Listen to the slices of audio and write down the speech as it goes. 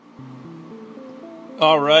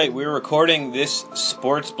Alright, we're recording this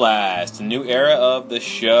Sports Blast, a new era of the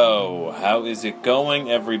show. How is it going,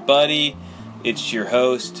 everybody? It's your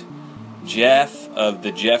host, Jeff of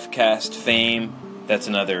the Jeffcast fame. That's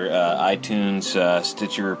another iTunes,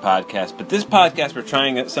 Stitcher podcast. But this podcast, we're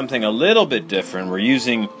trying something a little bit different. We're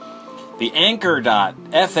using the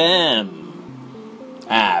Anchor.fm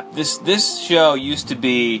app. This show used to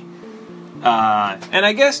be, and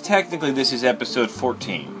I guess technically this is episode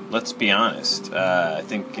 14. Let's be honest. I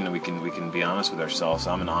think we can be honest with ourselves.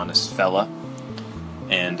 I'm an honest fella,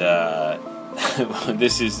 and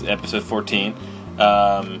this is episode 14.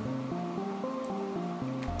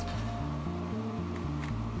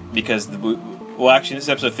 Because actually, this is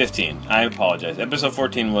episode 15. I apologize. Episode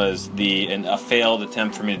 14 was a failed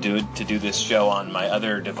attempt for me to do this show on my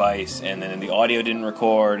other device, and then the audio didn't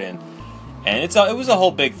record, and it was a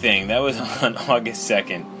whole big thing. That was on August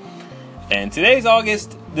 2nd, and today's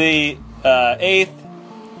August the 8th,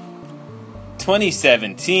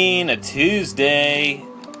 2017, a Tuesday,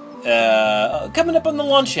 coming up on the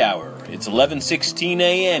lunch hour. It's 11:16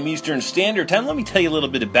 a.m. Eastern Standard Time. Let me tell you a little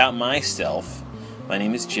bit about myself. My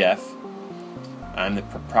name is Jeff. I'm the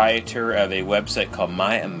proprietor of a website called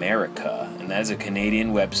My America, and that is a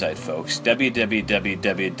Canadian website, folks.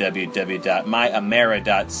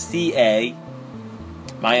 www.myamera.ca.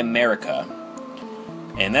 My America.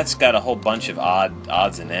 And that's got a whole bunch of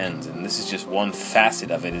odds and ends, and this is just one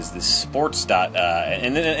facet of it. Is this sports dot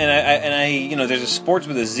and I there's a sports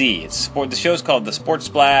with a Z. It's sport. The show's called the Sports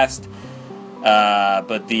Blast,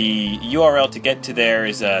 but the URL to get to there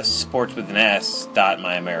is sports with an S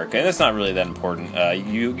 .my America, and that's not really that important.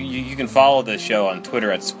 You can follow the show on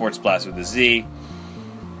Twitter at Sports Blast with a Z,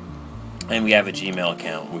 and we have a Gmail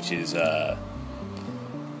account which is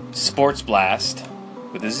Sports Blast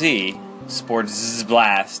with a Z.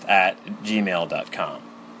 sportsblast@gmail.com.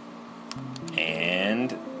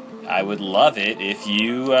 And I would love it if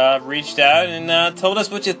you reached out and told us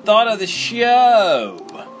what you thought of the show.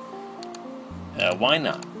 Why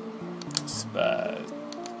not?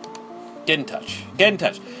 Get in touch.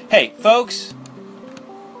 Hey, folks,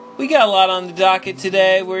 we got a lot on the docket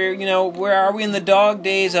today. Where are we in the dog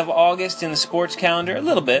days of August in the sports calendar? A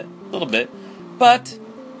little bit. But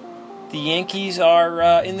the Yankees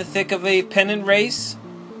are in the thick of a pennant race,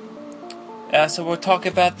 so we'll talk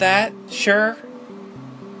about that, sure.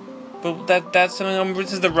 But that's something.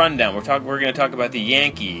 This is the rundown. We're going to talk about the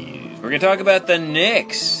Yankees. We're going to talk about the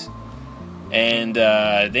Knicks, and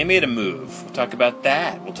they made a move. We'll talk about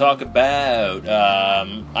that. We'll talk about. I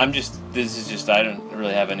don't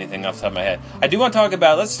really have anything off the top of my head. I do want to talk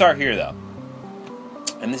about. Let's start here though,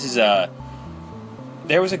 and this is there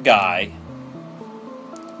was a guy.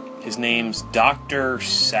 His name's Dr.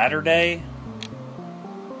 Saturday.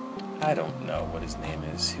 I don't know what his name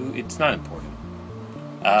is. It's not important.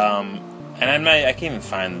 And I can't even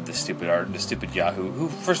find the stupid Yahoo.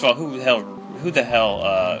 First of all, who the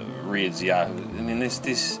hell reads Yahoo? I mean,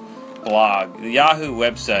 this blog, the Yahoo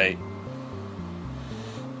website,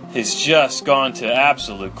 has just gone to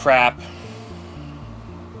absolute crap.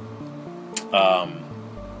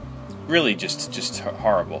 Really, just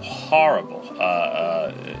horrible.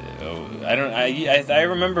 I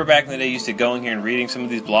remember back in the day, I used to going here and reading some of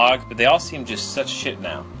these blogs, but they all seem just such shit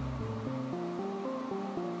now.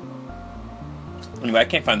 Anyway, I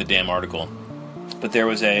can't find the damn article, but there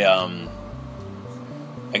was a,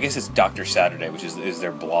 I guess it's Dr. Saturday, which is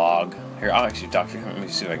their blog. Here, let me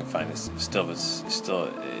see if I can find this.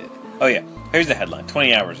 Oh yeah, here's the headline.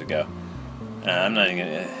 20 hours ago. I'm not even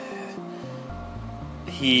gonna.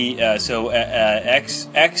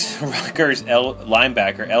 Ex-Rutgers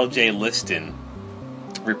linebacker L.J. Liston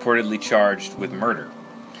reportedly charged with murder.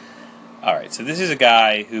 All right, so this is a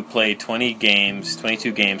guy who played 22 games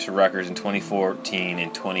for Rutgers in 2014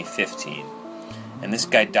 and 2015, and this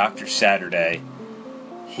guy, Dr. Saturday,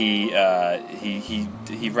 he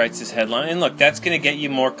writes this headline, and look, that's going to get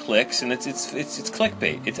you more clicks, and it's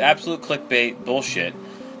clickbait. It's absolute clickbait bullshit.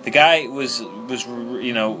 The guy was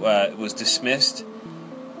dismissed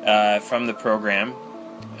from the program.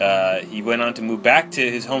 He went on to move back to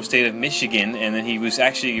his home state of Michigan, and then he was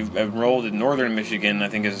actually enrolled in Northern Michigan. I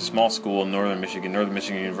think it's a small school in Northern Michigan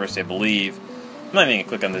University, I believe. I'm not even going to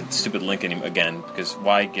click on the stupid link again, because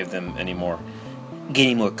why give them any more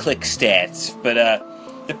click stats? But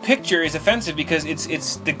the picture is offensive because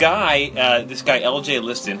it's the guy, this guy L.J.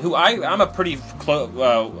 Liston, who I'm a pretty close.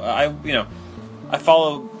 I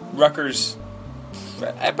follow Rutgers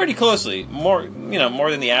pretty closely, more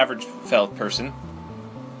than the average person.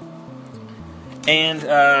 And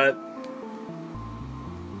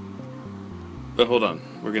but hold on,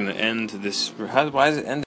 we're gonna end this. Why is it end?